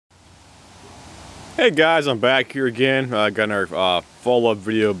Hey guys, I'm back here again. Got our follow-up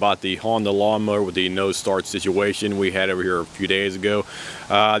video about the Honda Lawn Mower with the no-start situation we had over here a few days ago.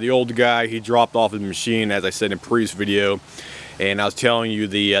 The old guy, he dropped off his machine, as I said in the previous video, and I was telling you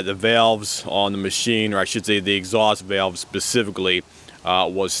the valves on the machine, or I should say the exhaust valve specifically,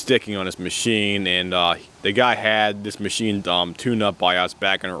 was sticking on his machine, and the guy had this machine tuned up by us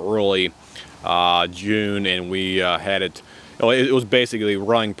back in early June, and we had it. It was basically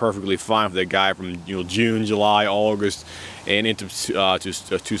running perfectly fine for the guy from June, July, August, and into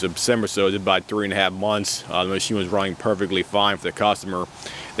to September. So it was about 3.5 months. The machine was running perfectly fine for the customer.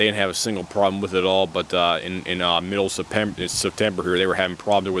 They didn't have a single problem with it at all. But in middle September here, they were having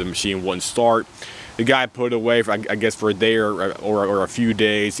problems where the machine wouldn't start. The guy put it away for, I guess, for a day or a few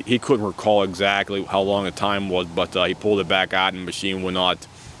days. He couldn't recall exactly how long the time was, but he pulled it back out and the machine would not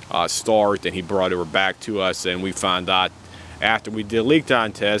start. And he brought it back to us, and we found out after we did a leak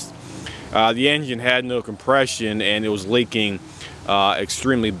time test, the engine had no compression and it was leaking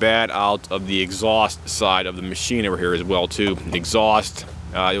extremely bad out of the exhaust side of the machine over here as well too. The exhaust,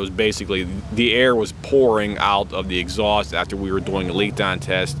 it was basically, the air was pouring out of the exhaust after we were doing a leak time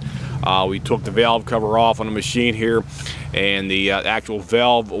test. We took the valve cover off on the machine here, and the actual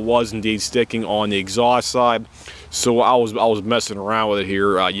valve was indeed sticking on the exhaust side. So I was messing around with it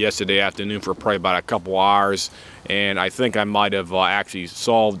here yesterday afternoon for probably about a couple hours, and I think I might have actually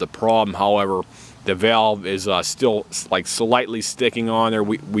solved the problem. However, the valve is still like slightly sticking on there.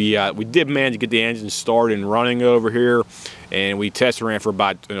 We did manage to get the engine started and running over here, and we test ran for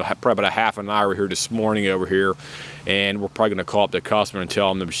about probably about a half an hour here this morning over here, and we're probably going to call up the customer and tell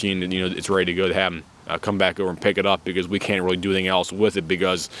them the machine that it's ready to go, to have them come back over and pick it up, because we can't really do anything else with it,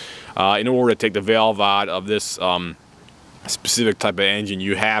 because in order to take the valve out of this specific type of engine,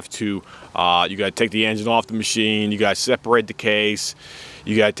 you have to you got to take the engine off the machine, you got to separate the case,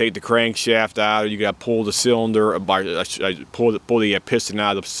 you got to take the crankshaft out, you got to pull the cylinder pull the piston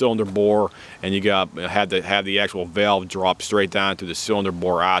out of the cylinder bore, and you got to have the actual valve drop straight down to the cylinder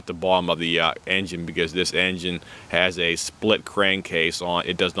bore at the bottom of the engine, because this engine has a split crankcase on.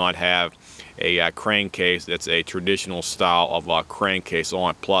 It does not have a crankcase that's a traditional style of crankcase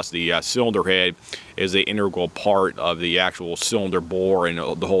on it. Plus the cylinder head is an integral part of the actual cylinder bore and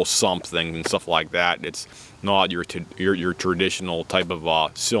the whole sump thing and stuff like that. It's not your traditional type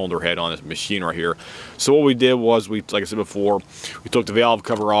of cylinder head on this machine right here. So what we did was, like I said before, we took the valve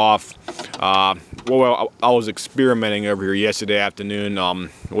cover off. Well, I was experimenting over here yesterday afternoon.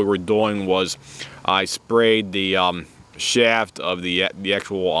 What we were doing was I sprayed the shaft of the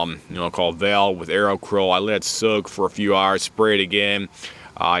actual called valve with aerokroil. I let it soak for a few hours, sprayed again.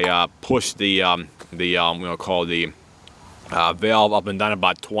 I pushed the valve up and down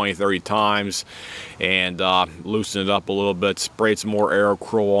about 20-30 times, and loosened it up a little bit, sprayed some more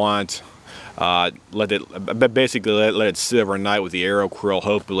aerokroil on it. Basically let it sit overnight with the aerokroil.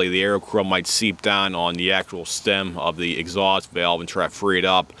 Hopefully the aerokroil might seep down on the actual stem of the exhaust valve and try to free it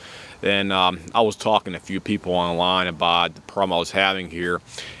up. Then I was talking to a few people online about the problem I was having here,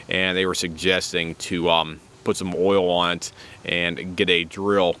 and they were suggesting to put some oil on it and get a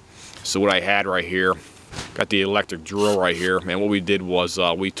drill. So what I had right here, got the electric drill right here, and what we did was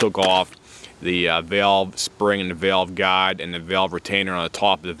we took off the valve spring and the valve guide and the valve retainer on the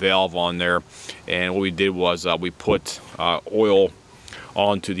top of the valve on there, and what we did was we put oil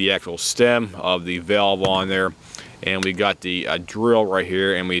onto the actual stem of the valve on there, and we got the drill right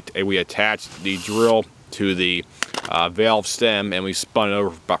here, and we attached the drill to the valve stem, and we spun it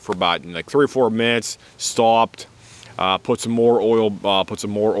over for about like 3 or 4 minutes, stopped, put some more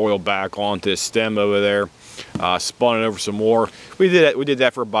oil back onto the stem over there, spun it over some more. We did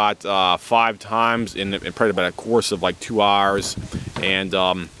that for about 5 times in probably about a course of like 2 hours, and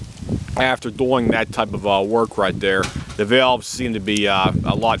after doing that type of work right there, the valves seemed to be a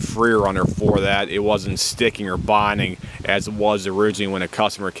lot freer on there for that. It wasn't sticking or binding as it was originally when a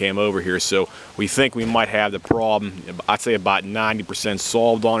customer came over here. So we think we might have the problem, I'd say about 90%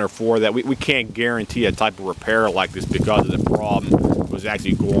 solved on there for that. We can't guarantee a type of repair like this because of the problem was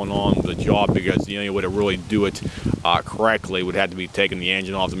actually going on with the job, because the only way to really do it correctly would have to be taking the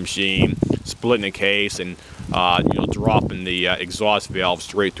engine off the machine, splitting the case, and dropping the exhaust valve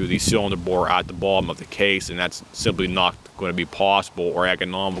straight through the cylinder bore at the bottom of the case, and that's simply not going to be possible or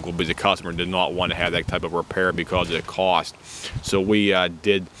economical, because the customer did not want to have that type of repair because of the cost. So we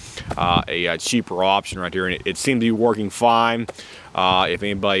did a cheaper option right here, and it seemed to be working fine. If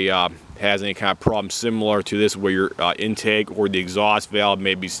anybody has any kind of problem similar to this, where your intake or the exhaust valve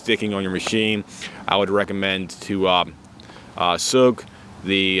may be sticking on your machine, I would recommend to soak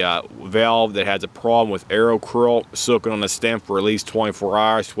the valve that has a problem with aerokroil, soak it on the stem for at least 24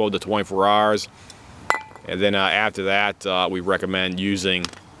 hours, 12 to 24 hours. And then after that, we recommend using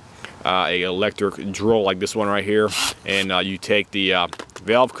a electric drill like this one right here, and you take the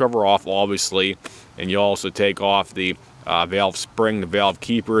valve cover off, obviously, and you also take off the valve spring, the valve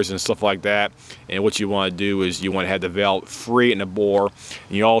keepers and stuff like that. And what you want to do is you want to have the valve free in the bore,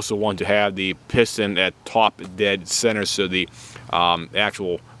 and you also want to have the piston at top dead center, so the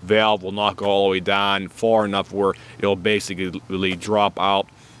actual valve will not go all the way down far enough where it'll basically drop out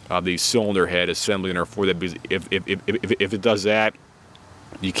of the cylinder head assembly in there for that. Because if it does that,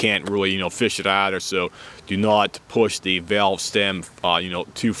 you can't really, fish it out. Or so do not push the valve stem,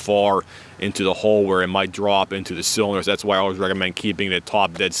 too far into the hole where it might drop into the cylinders. That's why I always recommend keeping the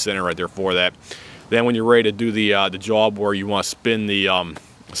top dead center right there for that. Then when you're ready to do the job where you want to spin the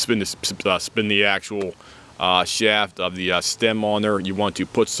actual shaft of the stem on there, you want to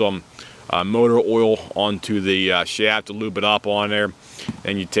put some motor oil onto the shaft to lube it up on there.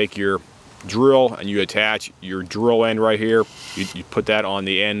 And you take your drill and you attach your drill end right here. You put that on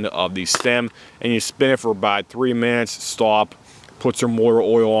the end of the stem and you spin it for about 3 minutes. Stop, put some motor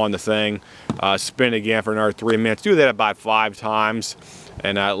oil on the thing, spin again for another 3 minutes. Do that about 5 times,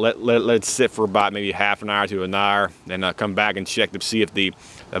 and let it sit for about maybe half an hour to an hour. Then come back and check to see if the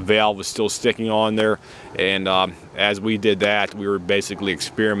valve is still sticking on there. And as we did that, we were basically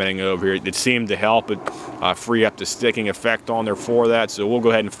experimenting over here. It seemed to help it free up the sticking effect on there for that. So we'll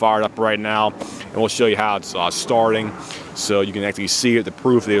go ahead and fire it up right now, and we'll show you how it's starting, so you can actually see it, the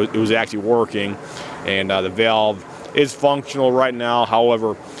proof that it was actually working. And the valve is functional right now.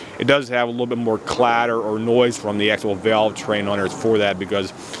 However, it does have a little bit more clatter or noise from the actual valve train on there for that,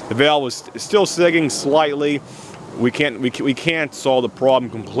 because the valve is still sticking slightly. We can't solve the problem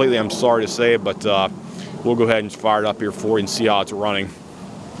completely, I'm sorry to say, but we'll go ahead and fire it up here for you and see how it's running.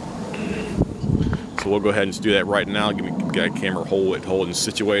 So we'll go ahead and do that right now. Get a camera, hold and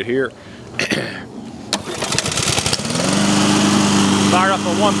situate here. Fired up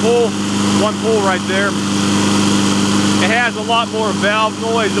on one pull right there. It has a lot more valve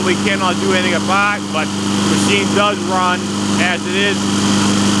noise that we cannot do anything about, but the machine does run as it is,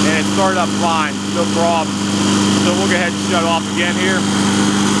 and it started up fine, no problem. So we'll go ahead and shut off again here.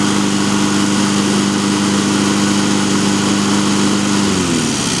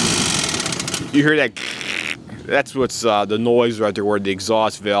 You hear that? That's what's the noise right there, where the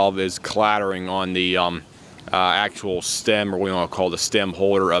exhaust valve is clattering on the actual stem, or what we want to call the stem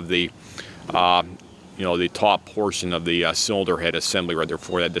holder of the the top portion of the cylinder head assembly right there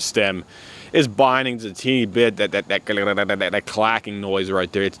for that. The stem is binding to a teeny bit, that clacking noise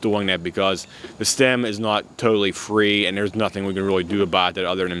right there. It's doing that because the stem is not totally free, and there's nothing we can really do about that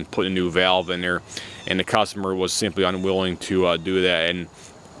other than put a new valve in there. And the customer was simply unwilling to do that. And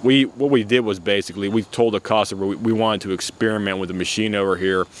what we did was basically we told the customer we wanted to experiment with the machine over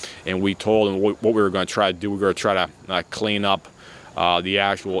here, and we told them what we were going to try to do. We were going to try to clean up the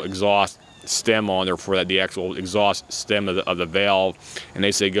actual exhaust stem on there for that, the actual exhaust stem of the valve. And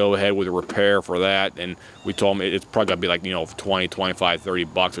they say go ahead with a repair for that, and we told them it's probably gonna be like 20, 25, 30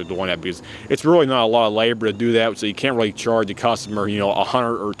 bucks for doing that, because it's really not a lot of labor to do that. So you can't really charge the customer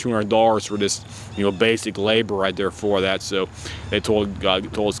 $100 or $200 for this basic labor right there for that. So they told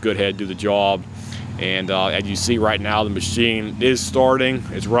us go ahead, do the job. And as you see right now, the machine is starting,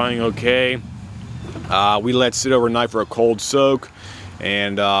 it's running okay. We let it sit overnight for a cold soak,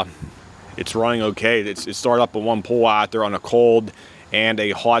 and it's running okay. It started up with one pull out there on a cold and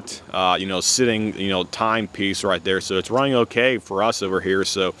a hot, sitting, timepiece right there. So it's running okay for us over here.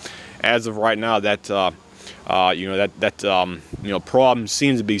 So as of right now, that problem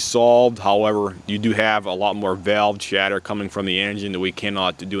seems to be solved. However, you do have a lot more valve chatter coming from the engine that we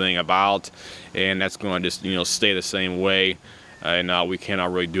cannot do anything about, and that's going to just stay the same way. And we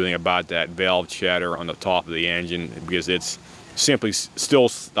cannot really do anything about that valve chatter on the top of the engine, because it's simply still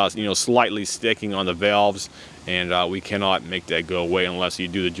slightly sticking on the valves, and we cannot make that go away unless you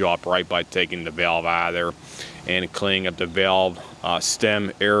do the job right by taking the valve out of there and cleaning up the valve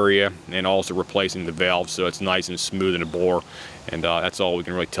stem area, and also replacing the valve so it's nice and smooth in the bore. And that's all we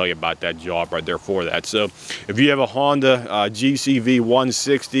can really tell you about that job right there for that. So if you have a Honda GCV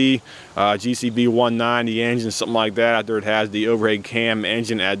 160, GCV 190 engine, something like that out there, it has the overhead cam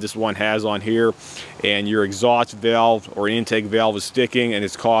engine as this one has on here, and your exhaust valve or intake valve is sticking and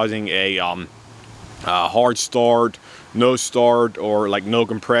it's causing a hard start, no start, or like no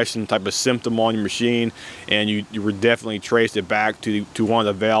compression type of symptom on your machine, and you would definitely trace it back to one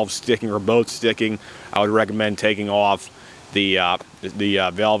of the valves sticking or both sticking, I would recommend taking off the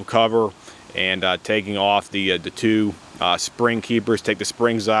valve cover and taking off the two spring keepers. Take the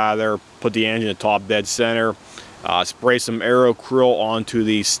springs out of there, put the engine at top dead center, spray some aerokroil onto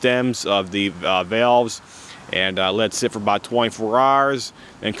the stems of the valves, and let it sit for about 24 hours.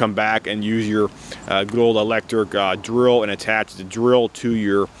 Then come back and use your good old electric drill and attach the drill to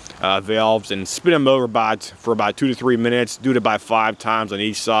your valves and spin them over for about 2 to 3 minutes. Do it about 5 times on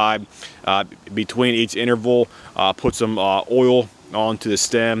each side. Between each interval, put some oil onto the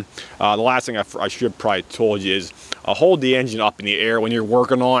stem. The last thing I should probably told you is hold the engine up in the air when you're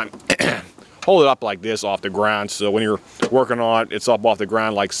working on it. Hold it up like this off the ground, so when you're working on it, it's up off the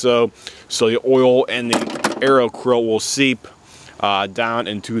ground like so. So the oil and the aerokroil will seep down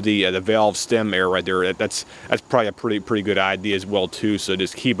into the valve stem area right there. That's probably a pretty good idea as well too. So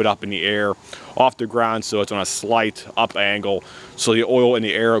just keep it up in the air off the ground so it's on a slight up angle, so the oil and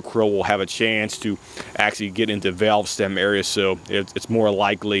the aerokroil will have a chance to actually get into valve stem area, so it's more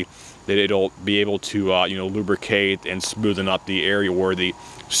likely that it'll be able to you know, lubricate and smoothen up the area where the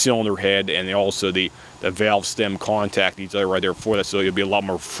cylinder head and also the valve stem contact each other right there for that, so it'll be a lot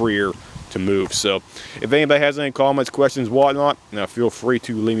more freer to move. So if anybody has any comments, questions, whatnot, feel free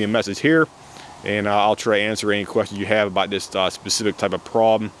to leave me a message here, and I'll try to answer any questions you have about this specific type of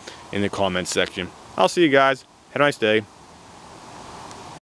problem in the comments section. I'll see you guys. Have a nice day.